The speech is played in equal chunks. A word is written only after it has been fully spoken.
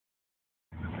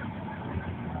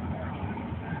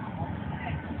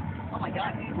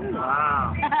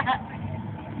Wow.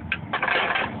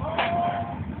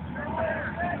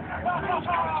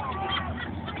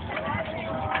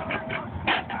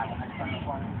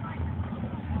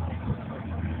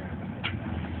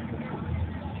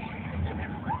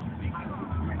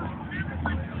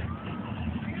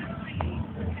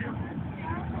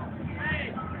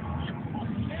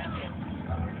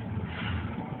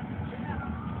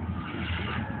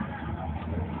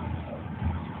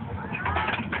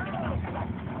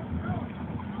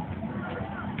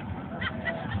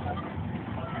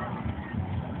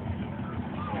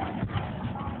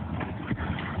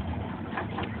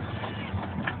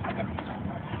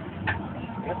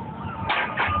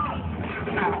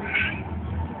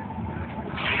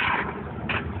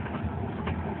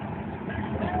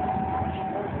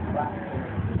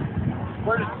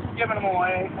 We're just giving them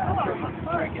away.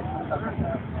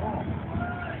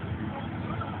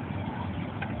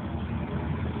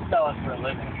 Sell us for a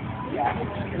living. Yeah.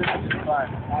 This is fun.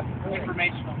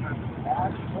 Informational purposes.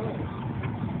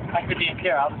 I couldn't even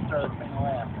care. I'll just throw this thing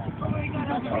away.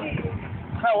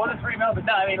 Oh, what a free meal, but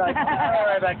no, I mean, like, I'm not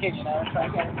right back in, you know? It's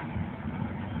like,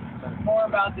 it's more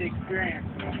about the experience.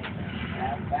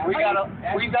 We gotta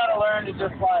learn to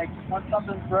just, like, when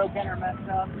something's broken or messed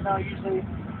up, you know, usually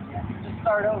just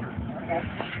start over. You're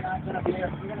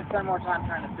gonna spend more time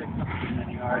trying to fix something than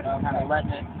you are kind of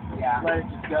letting it, let it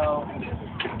just go.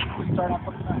 Start off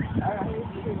with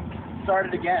start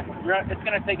it again. It's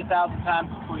gonna take 1,000 times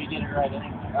before you get it right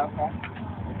anyway. Okay.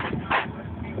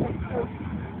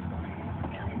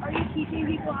 Are you teaching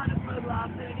people how to flip flop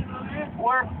at any moment?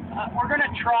 We're gonna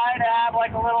try to have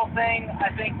like a little thing. I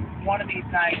think one of these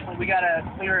nights, but we gotta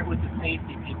clear it with the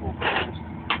safety people first.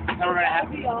 Then we're gonna have.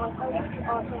 That'd be awesome. That'd be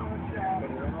awesome.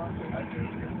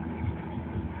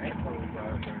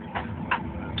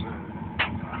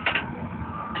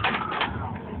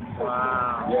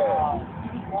 Wow. Yeah.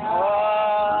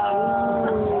 Wow.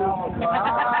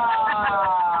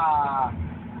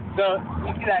 So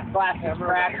you see that plastic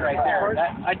crack right there?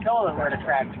 I told her where to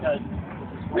crack because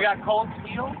we got cold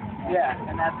steel. Yeah,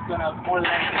 and that's gonna more than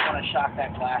anything gonna shock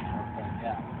that glass.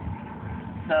 Yeah.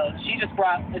 So she just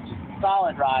brought it's just a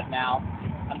solid rod now.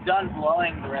 I'm done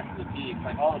blowing the rest of the piece.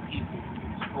 Like all the pieces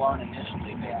blown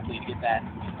initially basically to get that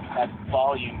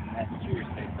volume and that exterior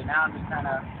space. But now I'm just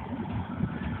gonna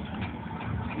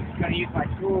use my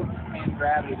tools and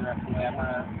gravity the rest of the way. I'm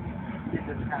gonna get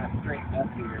this kind of straightened up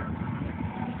here.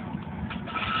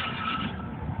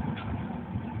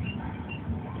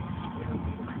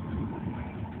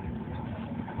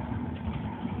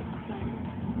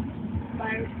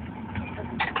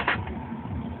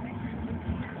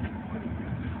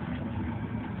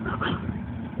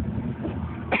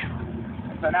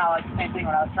 So now, like the same thing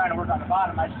when I was trying to work on the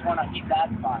bottom, I just want to heat that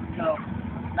spot. So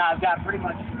now I've got pretty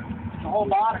much the whole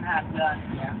bottom half done.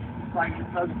 Yeah. So I can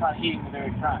focus on heating the very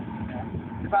front. Yeah.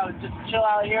 If I was just chill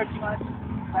out here too much,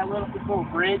 that little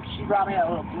bridge she brought me, that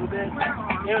little blue bit,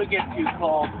 it would get too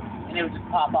cold and it would just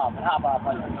pop off and hop off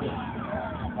like this.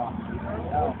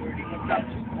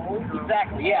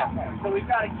 Exactly, yeah. So we've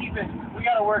got to keep it. We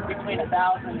got to work between 1,000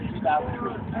 and 2,000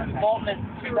 degrees. Molten at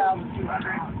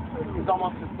 2,200. It's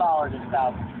almost as solid as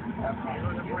 1,000.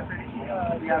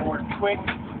 We gotta work quick,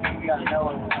 and we gotta know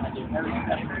what we're gonna do. Every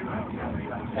step.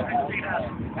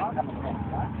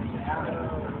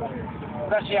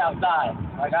 Especially outside.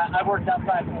 Like I've worked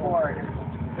outside before.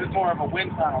 It was more of a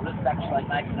wind tunnel. This is actually like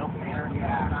nice and open air.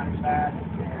 Yeah, not as bad.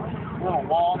 A little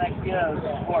wall next to you. It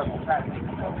was horrible. Trying to make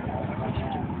it open.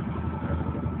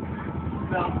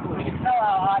 So we can tell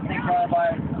how hot things are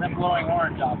by them blowing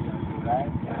orange off them, right?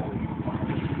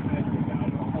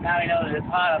 Now we know that it's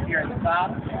hot up here at the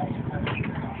top.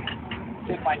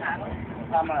 Take my time.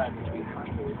 I'm gonna.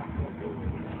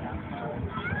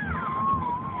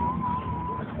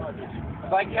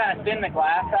 So I can kind of thin the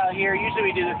glass out here. Usually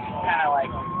we do this kind of like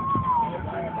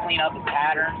clean up the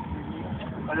pattern,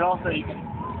 but also you can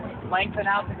lengthen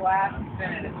out the glass and thin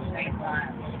it at the same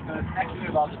time. So the next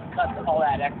move, I'll just cut all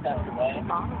that excess away,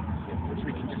 which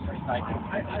we can just recycle.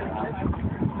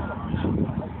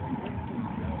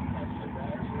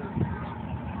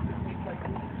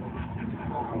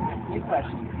 Good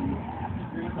question.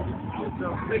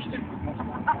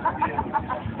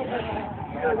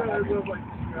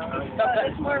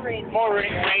 It's more rain. More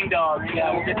rain dogs.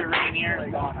 Yeah, we'll get the rain here.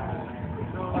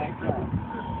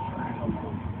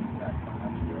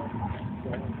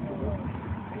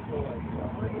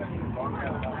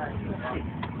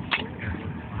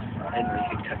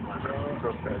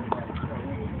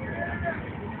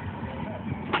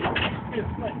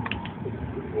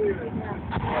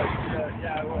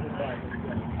 Yeah, I want to buy.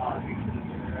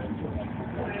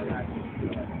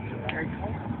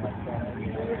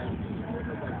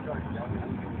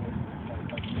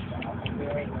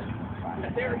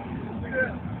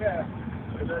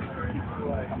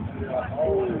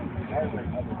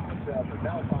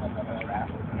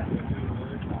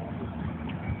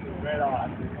 Right on.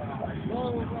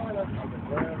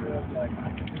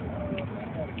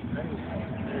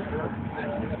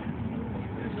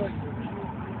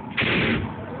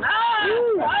 Ah!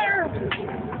 Fire!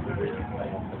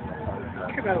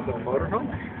 Come out of the motorhome?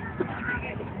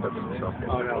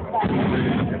 Oh no.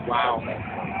 Wow.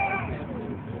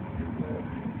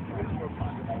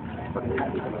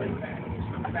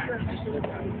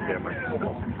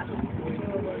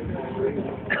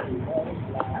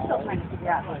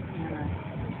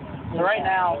 So right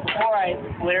now, before I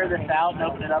flare this out and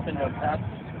open it up into a cup,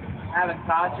 I have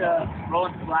Tasha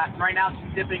rolling some glass. Right now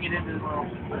she's dipping it into the little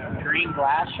green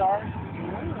glass shards.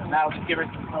 And that'll just give her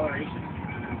some coloration.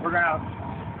 We're going to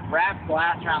wrap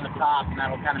glass around the top, and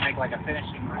that'll kind of make like a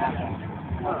finishing wrap.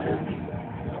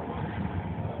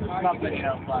 Something, you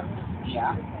know, fun.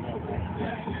 Yeah.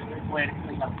 Way to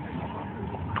clean up.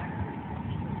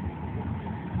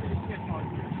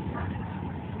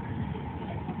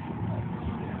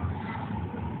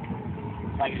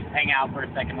 Like just hang out for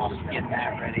a second while she's getting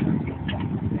that ready.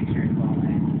 Make sure it's all right.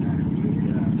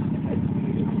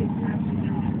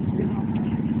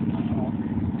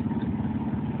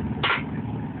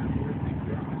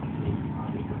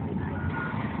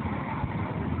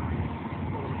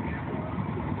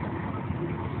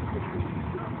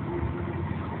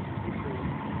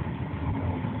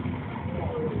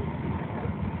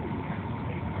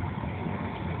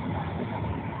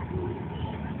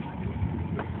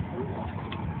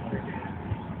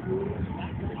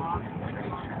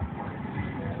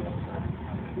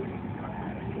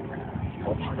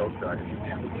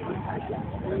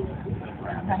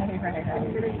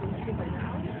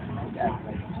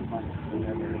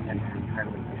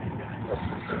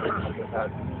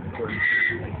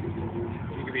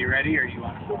 You can be ready, or you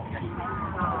want to?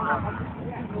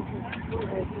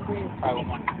 Probably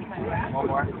one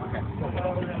more. Okay.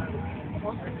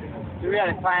 So we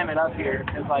gotta climb it up here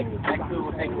because like next move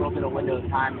will take a little bit of window of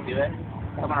time to do it.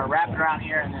 So I'm gonna wrap it around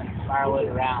here and then spiral it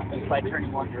around. Just by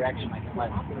turning one direction,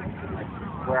 like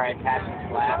where I attach the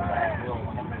glass, I have a little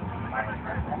window.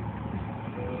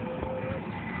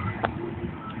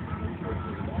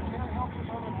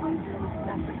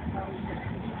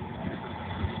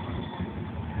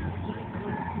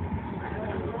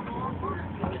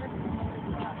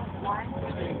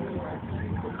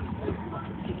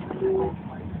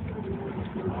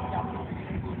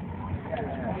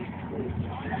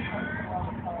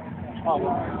 Oh,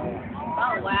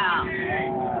 wow.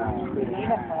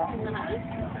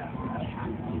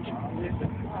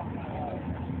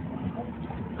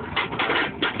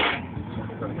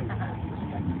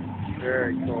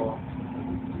 Very cool.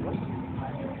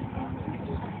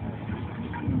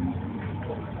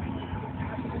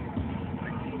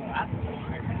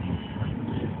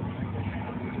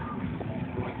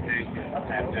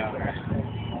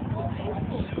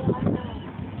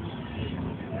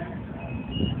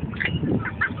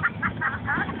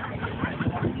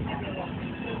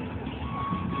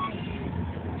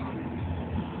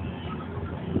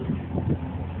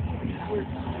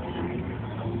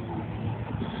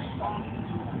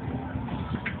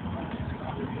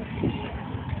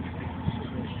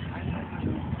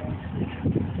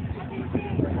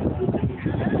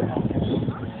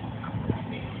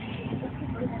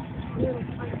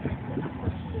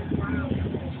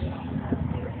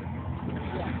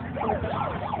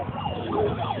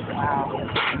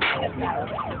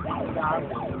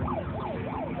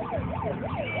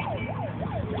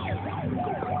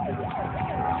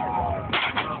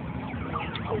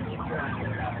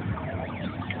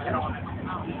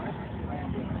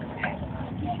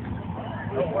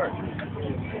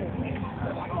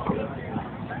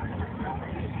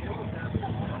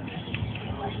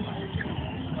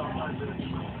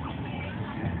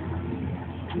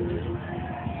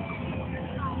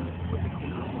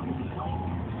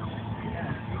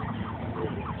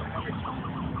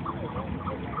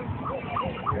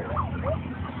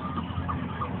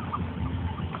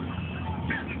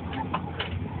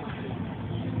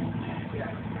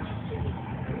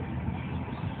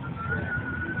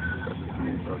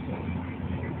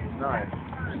 Nice.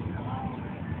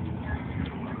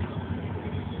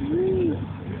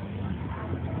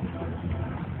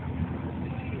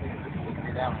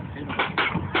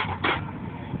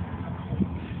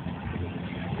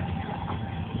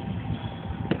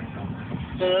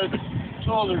 So those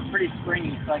tools are pretty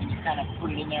springy, so I can just kind of put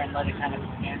it in there and let it kind of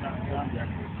stand on its own to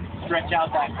stretch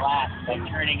out that glass by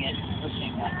turning it and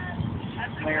pushing that.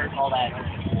 Flares all that.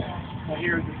 So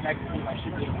here's the next move. I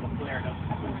should be able to flare it up.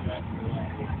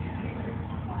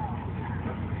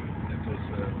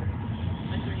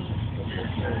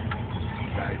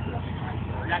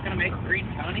 make green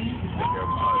honey?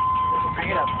 Bring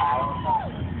it up, pal.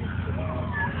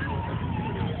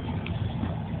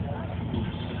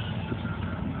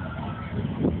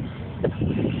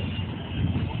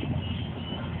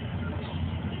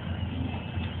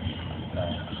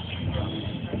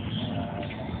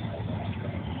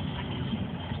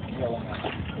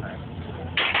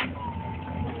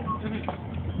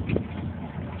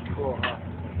 Cool, huh?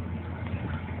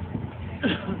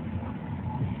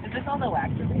 Is this all the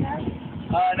wax that we have?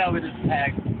 No, but there's a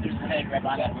tag. There's a tag right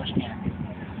behind that bush can.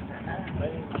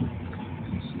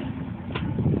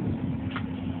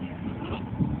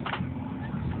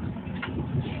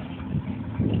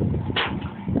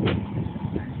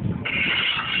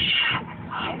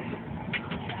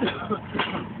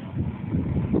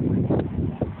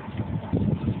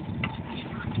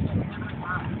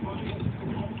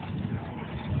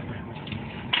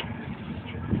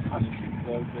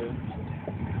 So good.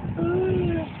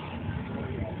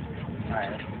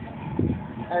 Alright.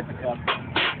 That's a cup.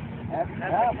 That's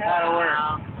That'll work.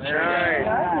 There we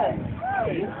go. Nice.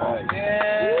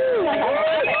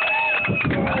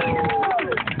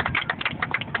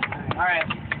 Alright.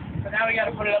 So now we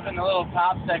gotta put it up in the little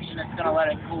top section that's gonna let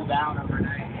it cool down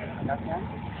overnight. That's one?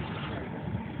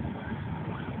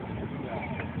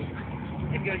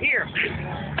 You can go here.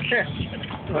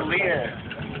 Over here.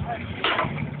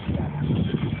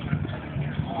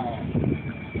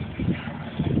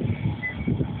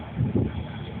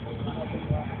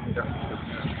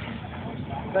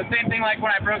 The same thing like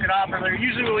when I broke it off earlier.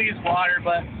 Usually we'll use water,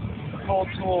 but a cold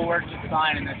tool works just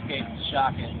fine in this case to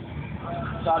shock it.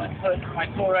 So I'll just put my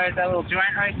tool right at that little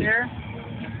joint right there.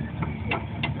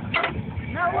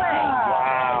 No way.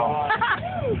 Wow.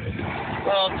 A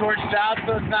little torched out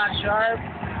so it's not sharp.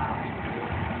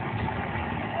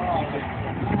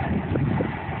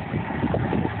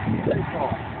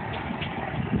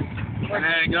 And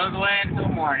then it goes away until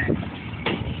morning.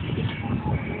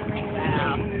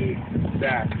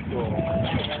 That's cool.